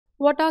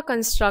What are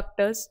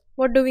constructors?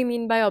 What do we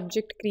mean by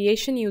object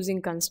creation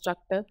using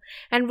constructor?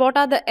 And what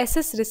are the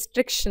SS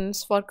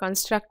restrictions for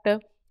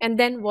constructor? And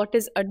then what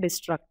is a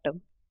destructor?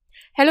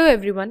 Hello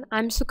everyone,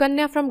 I'm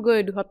Sukanya from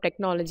GoEduHub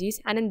Technologies,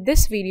 and in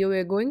this video we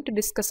are going to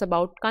discuss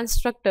about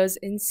constructors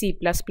in C++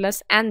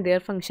 and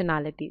their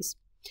functionalities.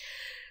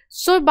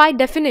 So by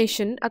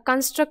definition, a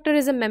constructor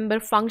is a member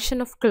function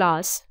of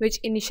class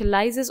which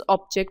initializes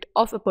object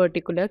of a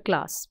particular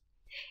class.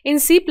 In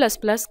C++,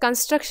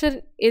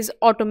 constructor is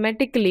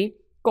automatically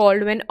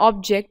called when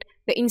object,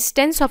 the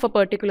instance of a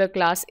particular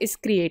class, is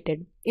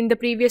created. In the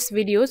previous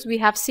videos, we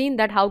have seen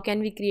that how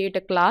can we create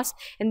a class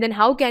and then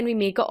how can we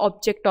make an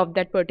object of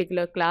that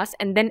particular class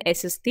and then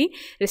assess the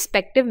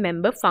respective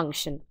member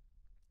function.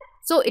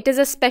 So it is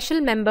a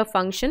special member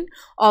function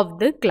of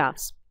the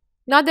class.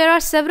 Now there are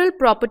several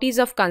properties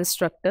of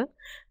constructor.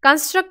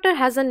 Constructor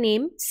has a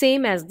name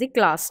same as the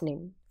class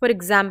name. For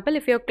example,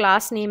 if your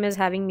class name is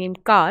having name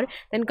car,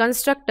 then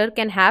constructor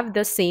can have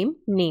the same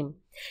name.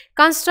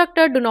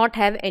 Constructor do not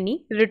have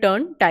any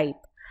return type.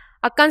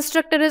 A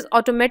constructor is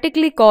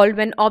automatically called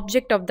when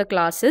object of the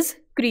class is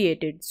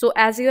created. So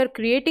as you are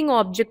creating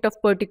object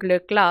of particular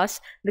class,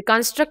 the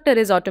constructor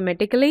is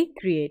automatically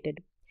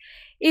created.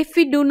 If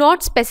we do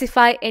not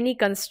specify any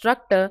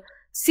constructor,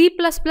 C++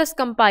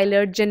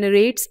 compiler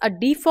generates a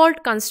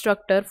default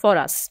constructor for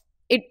us.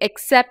 It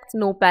accepts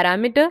no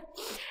parameter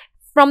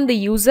from the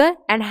user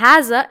and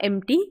has an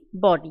empty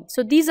body.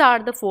 So these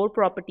are the four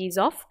properties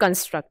of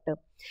constructor.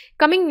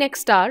 Coming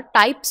next are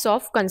types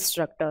of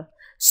constructor.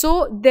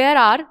 So there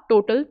are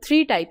total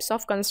 3 types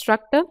of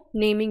constructor,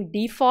 naming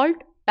default,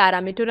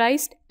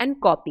 parameterized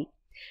and copy.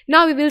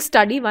 Now we will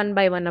study one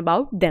by one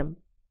about them.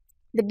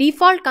 The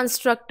default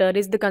constructor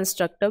is the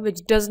constructor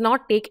which does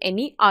not take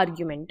any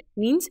argument.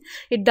 Means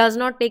it does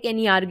not take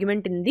any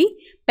argument in the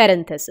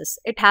parenthesis.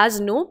 It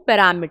has no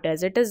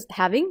parameters. It is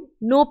having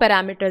no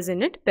parameters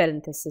in it,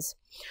 parenthesis.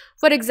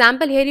 For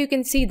example, here you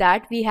can see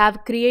that we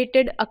have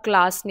created a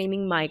class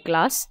naming my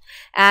class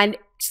and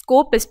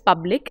scope is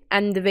public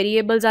and the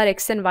variables are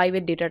x and y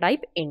with data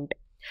type int.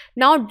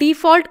 Now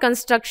default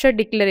constructor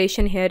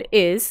declaration here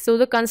is, so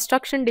the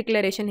construction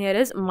declaration here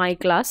is my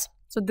class.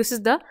 So this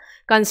is the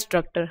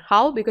constructor.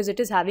 How? Because it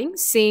is having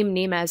same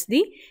name as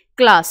the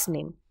class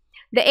name.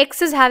 The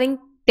x is having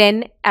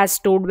 10 as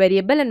stored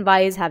variable and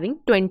y is having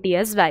 20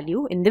 as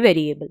value in the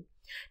variable.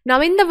 Now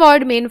in the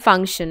void main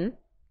function,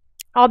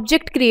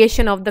 object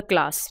creation of the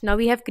class. Now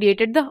we have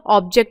created the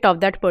object of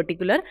that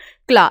particular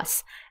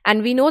class.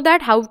 And we know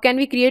that how can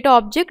we create an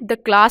object? The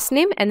class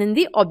name and then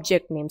the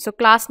object name. So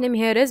class name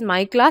here is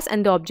my class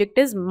and the object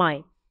is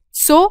my.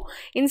 So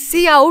in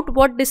cout,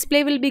 what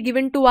display will be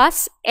given to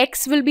us?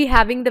 X will be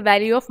having the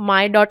value of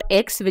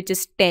my.x which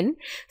is 10.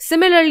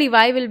 Similarly,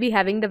 y will be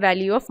having the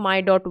value of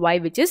my.y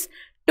which is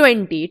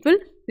 20. It will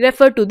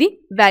refer to the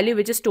value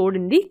which is stored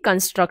in the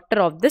constructor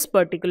of this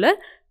particular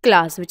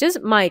class, which is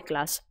my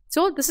class.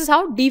 So this is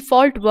how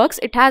default works.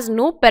 It has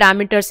no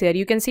parameters here.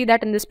 You can see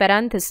that in this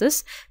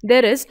parenthesis,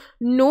 there is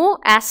no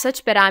as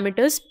such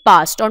parameters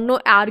passed or no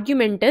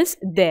argument is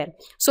there.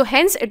 So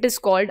hence it is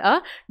called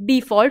a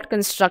default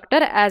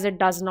constructor as it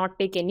does not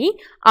take any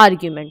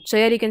argument. So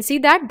here you can see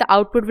that the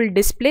output will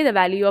display the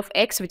value of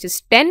x which is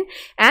 10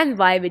 and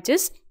y which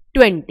is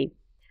 20.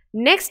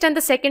 Next and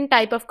the second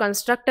type of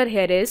constructor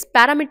here is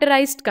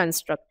parameterized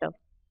constructor.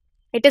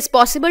 It is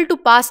possible to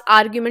pass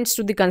arguments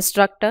to the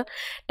constructor.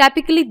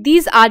 Typically,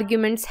 these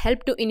arguments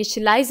help to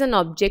initialize an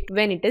object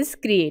when it is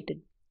created.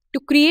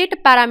 To create a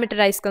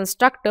parameterized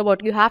constructor,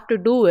 what you have to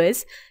do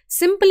is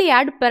simply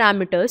add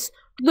parameters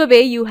to the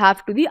way you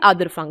have to the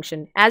other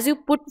function. As you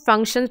put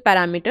function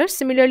parameters,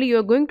 similarly you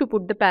are going to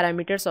put the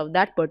parameters of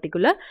that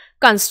particular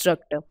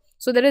constructor.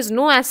 So there is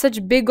no as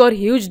such big or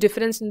huge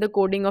difference in the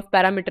coding of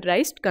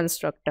parameterized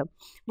constructor.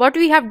 What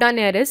we have done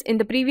here is, in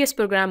the previous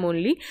program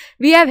only,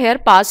 we have here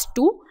passed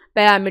 2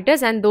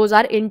 parameters and those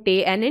are int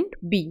a and int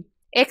b.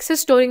 X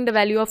is storing the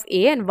value of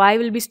a and y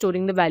will be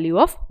storing the value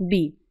of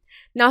b.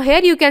 Now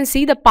here you can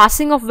see the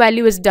passing of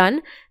value is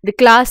done, the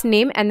class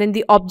name and then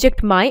the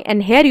object my,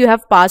 and here you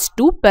have passed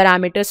 2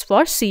 parameters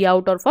for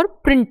cout or for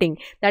printing,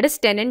 that is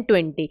 10 and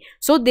 20.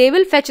 So they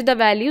will fetch the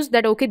values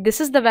that okay,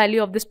 this is the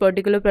value of this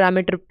particular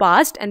parameter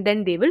passed and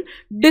then they will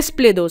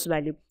display those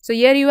values. So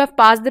here you have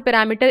passed the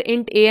parameter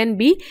int a and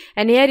b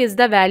and here is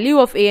the value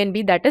of a and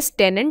b, that is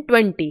 10 and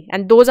 20,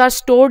 and those are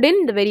stored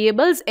in the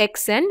variables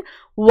x and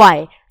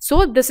y.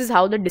 So this is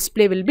how the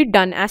display will be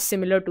done as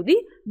similar to the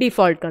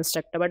default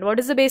constructor. But what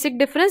is the basic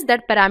difference?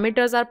 That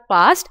parameters are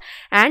passed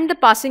and the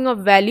passing of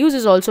values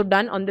is also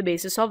done on the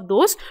basis of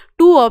those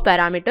 2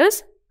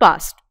 parameters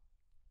passed.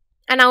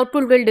 And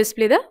output will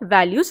display the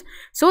values.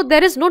 So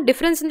there is no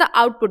difference in the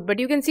output, but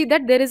you can see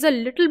that there is a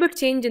little bit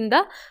change in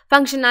the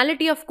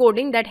functionality of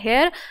coding, that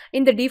here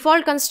in the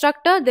default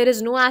constructor there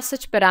is no as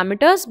such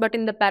parameters, but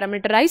in the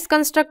parameterized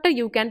constructor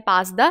you can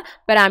pass the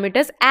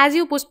parameters as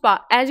you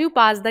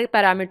pass the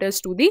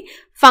parameters to the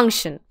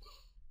function.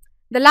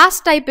 The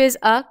last type is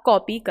a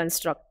copy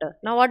constructor.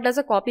 Now what does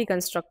a copy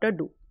constructor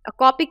do? A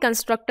copy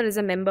constructor is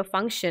a member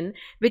function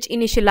which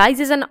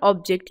initializes an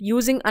object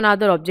using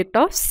another object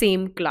of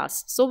same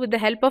class. So with the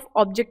help of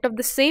object of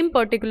the same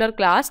particular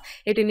class,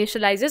 it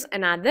initializes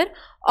another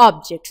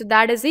object. So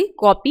that is a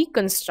copy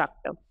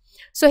constructor.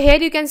 So here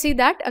you can see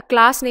that a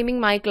class naming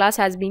my class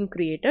has been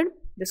created.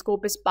 The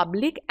scope is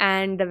public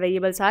and the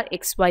variables are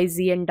x, y,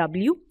 z and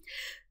w.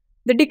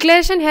 The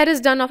declaration here is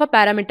done of a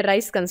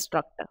parameterized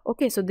constructor.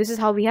 Okay, so this is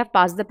how we have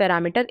passed the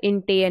parameter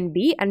int a and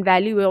b, and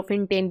value of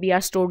int a and b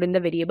are stored in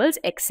the variables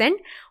x and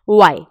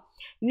y.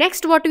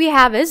 Next, what we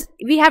have is,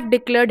 we have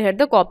declared here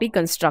the copy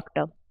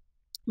constructor.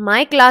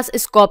 My class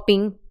is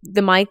copying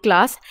the my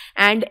class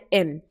and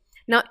m.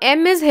 Now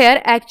m is here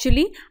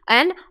actually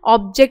an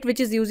object which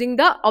is using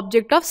the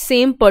object of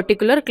same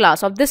particular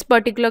class. Of this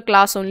particular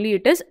class only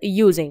it is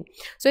using.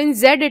 So in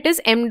z it is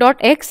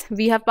m.x,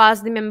 we have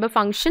passed the member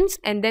functions,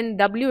 and then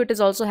w it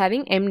is also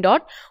having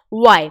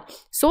m.y.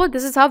 So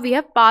this is how we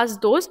have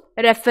passed those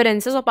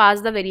references or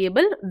passed the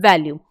variable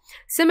value.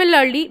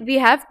 Similarly, we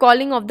have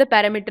calling of the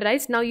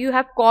parameterized. Now you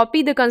have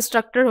copied the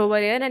constructor over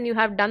here and you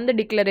have done the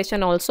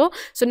declaration also.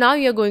 So now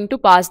you are going to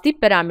pass the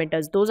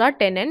parameters. Those are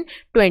 10 and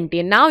 20.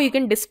 And now you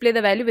can display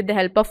the value with the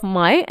help of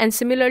my. And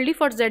similarly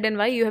for z and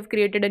y, you have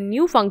created a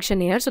new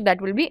function here. So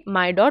that will be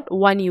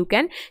my.1. You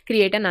can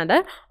create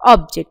another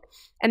object.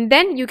 And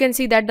then you can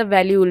see that the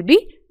value will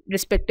be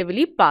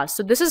respectively passed.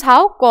 So this is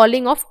how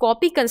calling of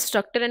copy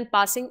constructor and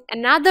passing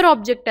another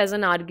object as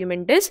an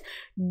argument is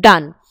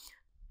done.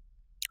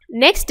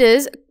 Next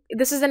is,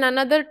 this is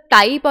another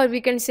type, or we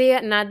can say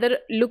another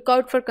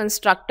lookout for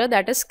constructor,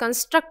 that is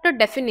constructor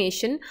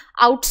definition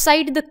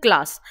outside the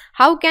class.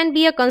 How can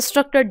be a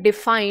constructor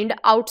defined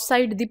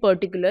outside the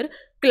particular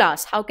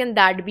class? How can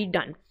that be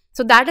done?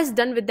 So that is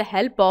done with the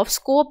help of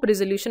scope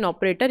resolution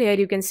operator. Here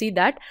you can see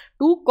that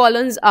two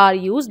colons are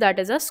used, that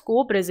is a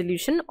scope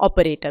resolution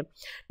operator.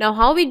 Now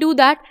how we do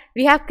that?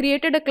 We have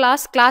created a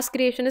class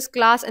creation is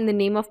class and the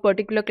name of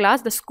particular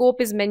class, the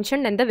scope is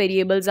mentioned and the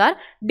variables are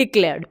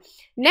declared.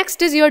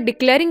 Next is, you are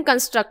declaring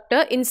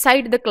constructor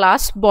inside the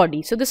class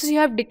body. So this is, you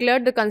have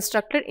declared the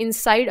constructor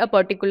inside a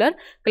particular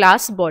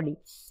class body.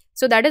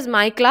 So that is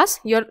my class,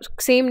 your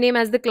same name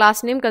as the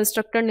class name,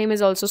 constructor name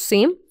is also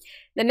same.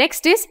 The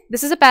next is,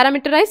 this is a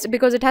parameterized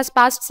because it has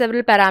passed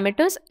several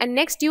parameters, and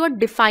next you are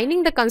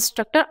defining the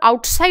constructor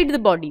outside the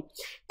body,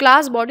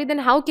 class body. Then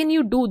how can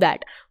you do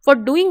that? For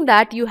doing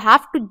that, you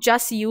have to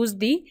just use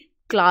the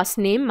class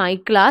name, my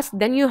class,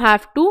 then you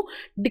have to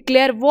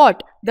declare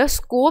what? The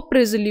scope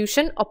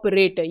resolution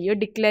operator. You're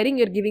declaring,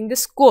 you're giving the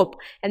scope,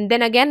 and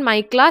then again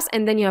my class,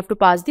 and then you have to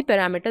pass the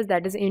parameters,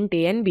 that is int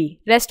a and b.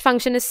 Rest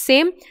function is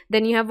same.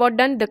 Then you have what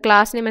done? The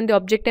class name and the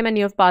object name, and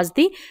you have passed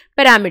the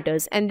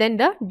parameters, and then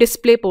the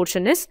display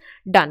portion is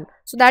done.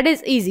 So that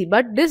is easy,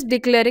 but this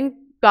declaring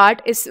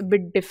part is a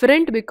bit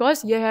different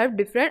because you have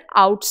different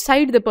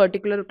outside the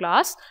particular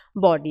class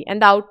body,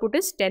 and the output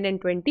is 10 and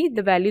 20,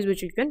 the values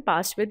which you can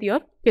pass with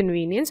your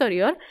convenience or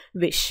your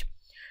wish.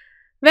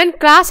 When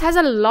class has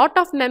a lot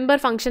of member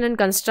function and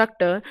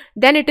constructor,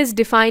 then it is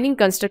defining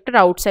constructor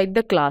outside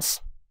the class.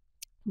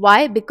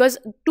 Why? Because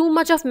too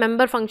much of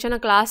member function a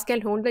class can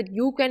hold that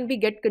you can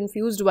get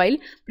confused while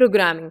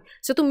programming.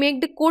 So to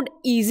make the code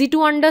easy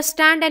to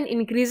understand and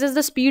increases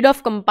the speed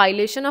of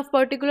compilation of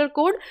particular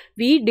code,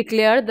 we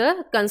declare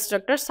the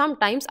constructor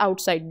sometimes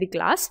outside the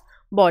class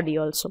body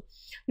also.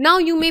 Now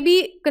you may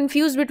be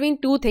confused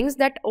between two things,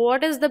 that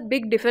what is the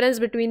big difference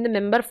between the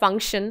member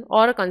function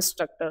or a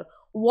constructor?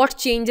 What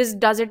changes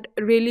does it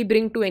really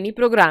bring to any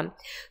program?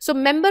 So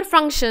member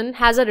function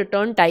has a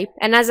return type,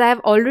 and as I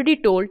have already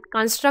told,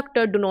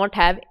 constructor do not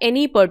have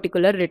any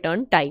particular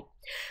return type.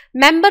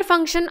 Member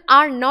function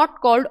are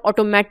not called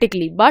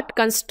automatically, but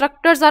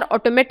constructors are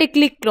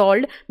automatically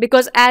called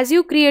because as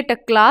you create a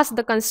class,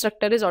 the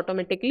constructor is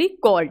automatically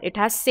called. It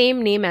has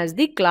same name as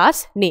the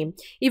class name.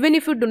 Even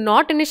if you do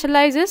not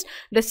initialize this,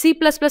 the C++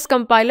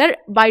 compiler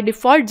by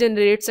default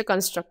generates a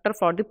constructor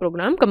for the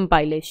program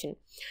compilation.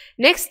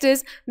 Next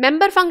is,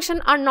 member function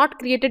are not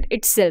created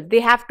itself. They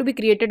have to be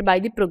created by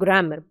the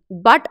programmer.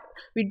 But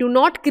we do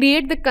not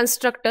create the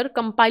constructor.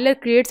 Compiler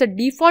creates a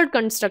default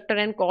constructor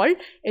and called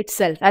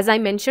itself. As I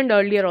mentioned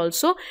earlier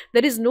also,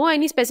 there is no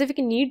any specific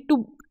need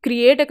to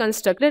create a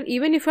constructor.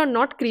 Even if you are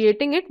not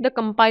creating it, the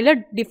compiler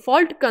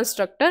default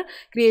constructor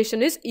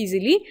creation is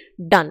easily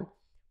done.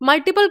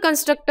 Multiple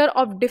constructor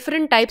of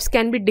different types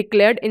can be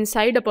declared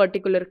inside a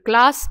particular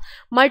class.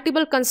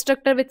 Multiple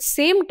constructor with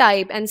same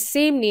type and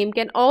same name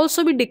can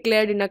also be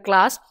declared in a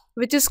class,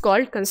 which is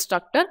called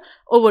constructor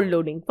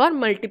overloading for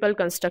multiple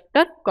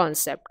constructor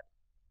concept.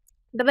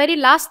 The very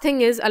last thing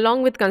is,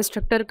 along with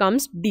constructor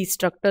comes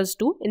destructors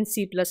too in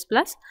C++.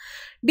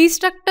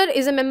 Destructor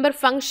is a member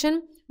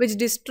function which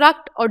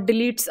destruct or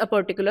deletes a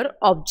particular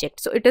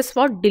object. So it is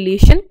for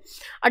deletion.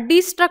 A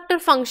destructor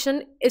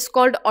function is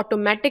called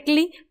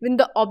automatically when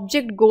the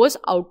object goes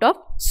out of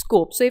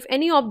scope. So if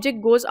any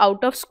object goes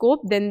out of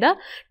scope, then the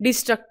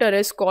destructor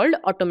is called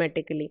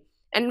automatically.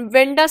 And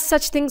when does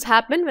such things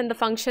happen? When the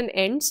function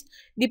ends,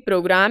 the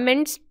program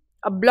ends,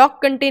 a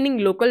block containing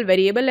local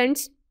variable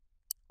ends,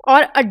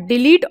 or a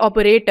delete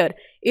operator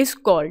is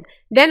called,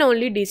 then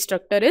only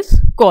destructor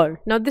is called.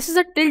 Now this is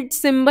a tilde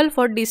symbol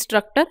for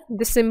destructor.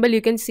 This symbol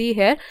you can see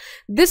here.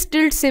 This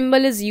tilde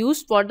symbol is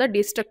used for the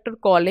destructor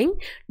calling.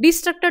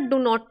 Destructor do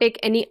not take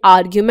any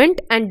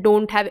argument and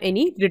don't have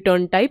any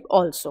return type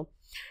also.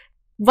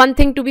 One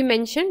thing to be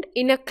mentioned,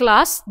 in a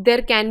class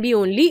there can be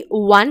only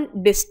one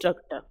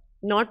destructor.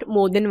 Not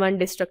more than one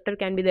destructor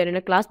can be there in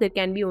a class. There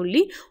can be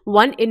only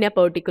one in a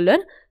particular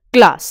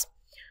class.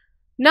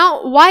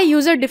 Now, why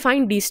user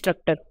defined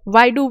destructor?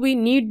 Why do we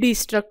need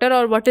destructor,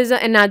 or what is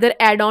another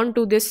add-on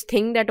to this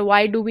thing, that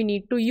why do we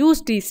need to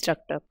use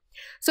destructor?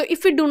 So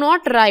if we do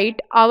not write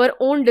our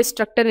own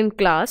destructor in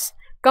class,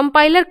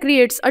 compiler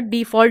creates a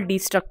default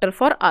destructor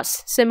for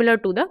us, similar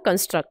to the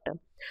constructor.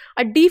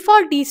 A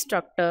default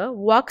destructor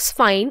works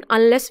fine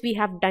unless we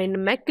have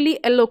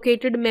dynamically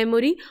allocated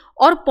memory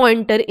or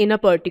pointer in a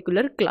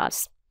particular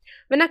class.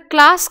 When a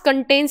class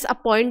contains a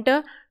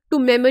pointer to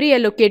memory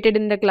allocated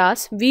in the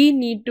class, we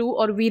need to,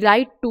 or we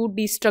write to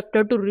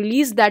destructor to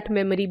release that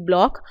memory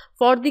block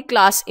for the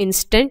class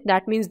instant,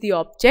 that means the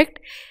object,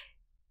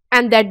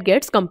 and that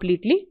gets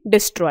completely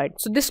destroyed.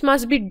 So this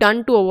must be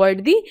done to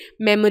avoid the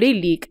memory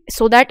leak.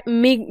 So that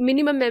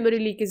minimum memory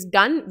leak is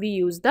done, we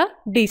use the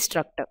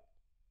destructor.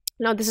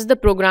 Now this is the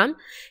program.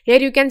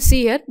 Here you can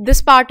see here,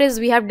 this part is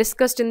we have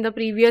discussed in the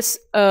previous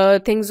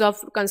things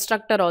of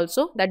constructor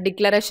also, that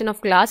declaration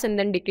of class and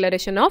then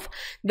declaration of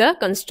the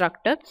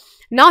constructor.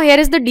 Now here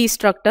is the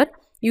destructor.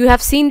 You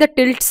have seen the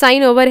tilde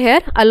sign over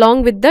here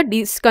along with the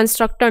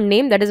constructor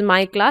name, that is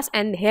my class,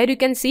 and here you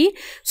can see,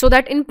 so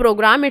that in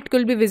program it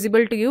will be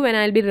visible to you when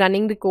I will be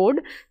running the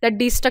code, that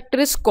destructor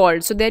is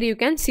called. So there you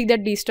can see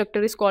that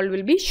destructor is called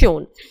will be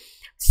shown.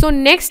 So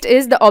next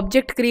is the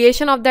object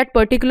creation of that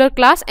particular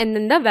class, and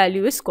then the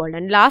value is called,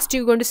 and last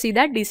you're going to see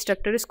that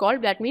destructor is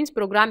called. That means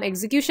program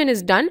execution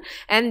is done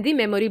and the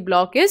memory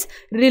block is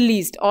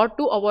released, or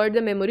to avoid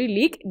the memory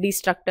leak,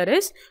 destructor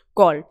is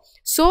called.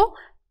 So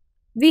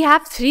we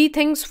have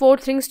four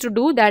things to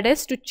do, that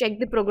is to check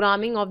the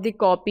programming of the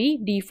copy,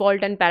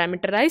 default and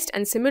parameterized,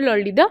 and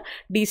similarly the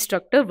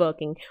destructor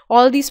working.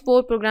 All these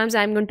four programs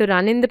I am going to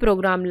run in the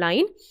program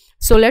line.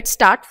 So let's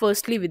start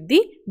firstly with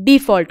the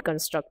default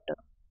constructor.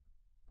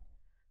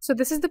 So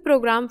this is the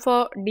program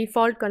for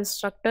default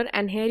constructor,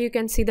 and here you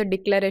can see the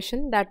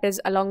declaration, that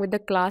is along with the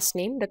class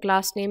name. The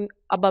class name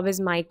above is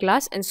my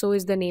class, and so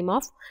is the name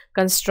of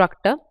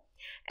constructor.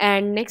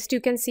 And next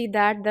you can see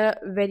that the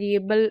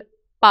variable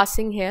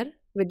passing here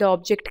with the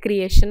object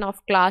creation of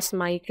class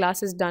my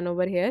class is done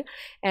over here,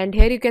 and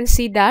here you can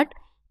see that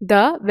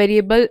the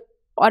variable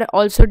are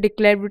also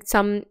declared with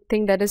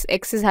something, that is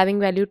x is having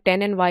value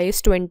 10 and y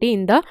is 20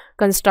 in the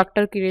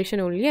constructor creation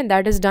only, and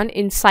that is done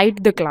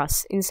inside the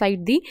class,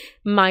 inside the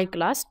my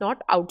class,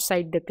 not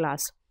outside the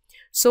class.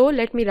 So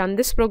let me run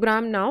this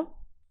program now,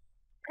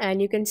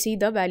 and you can see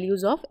the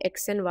values of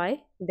x and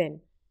y then.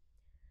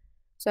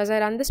 So as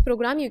I run this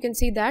program, you can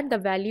see that the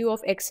value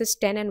of x is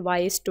 10 and y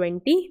is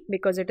 20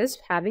 because it is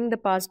having the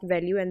passed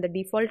value, and the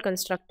default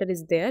constructor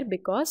is there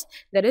because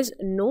there is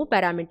no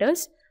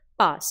parameters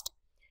passed.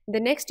 The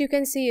next you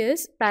can see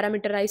is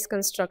parameterized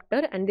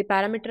constructor, and the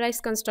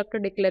parameterized constructor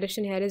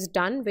declaration here is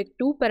done with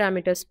two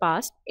parameters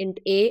passed, int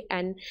a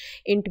and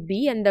int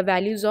b, and the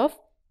values of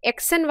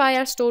x and y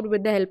are stored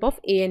with the help of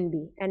a and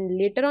b. And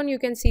later on you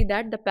can see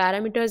that the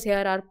parameters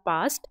here are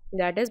passed,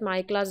 that is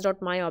my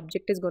class.my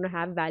object is going to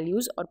have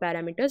values or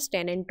parameters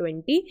 10 and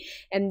 20,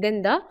 and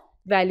then the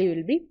value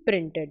will be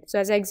printed. So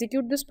as I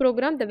execute this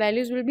program, the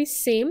values will be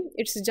same,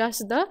 it's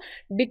just the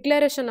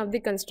declaration of the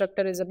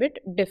constructor is a bit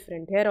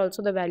different. Here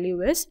also the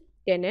value is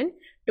 10 and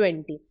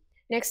 20.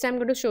 Next I'm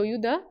going to show you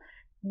the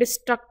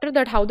destructor,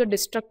 that how the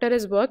destructor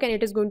is work, and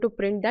it is going to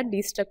print that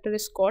destructor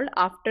is called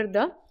after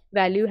the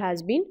value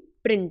has been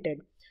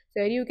printed.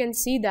 So here you can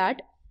see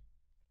that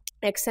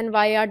x and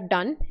y are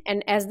done,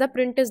 and as the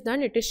print is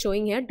done, it is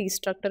showing here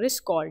destructor is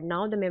called.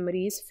 Now the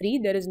memory is free,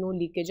 there is no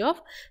leakage of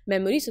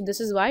memory, so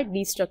this is why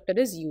destructor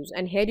is used.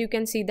 And here you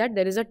can see that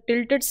there is a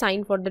tilted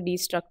sign for the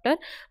destructor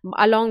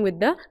along with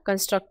the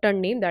constructor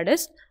name, that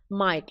is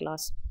my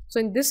class. So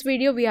in this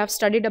video we have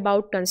studied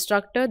about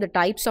constructor, the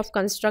types of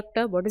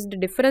constructor, what is the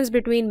difference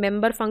between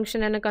member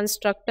function and a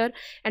constructor,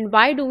 and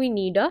why do we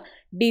need a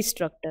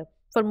destructor.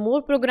 For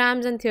more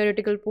programs and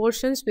theoretical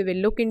portions, we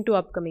will look into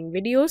upcoming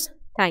videos.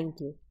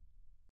 Thank you.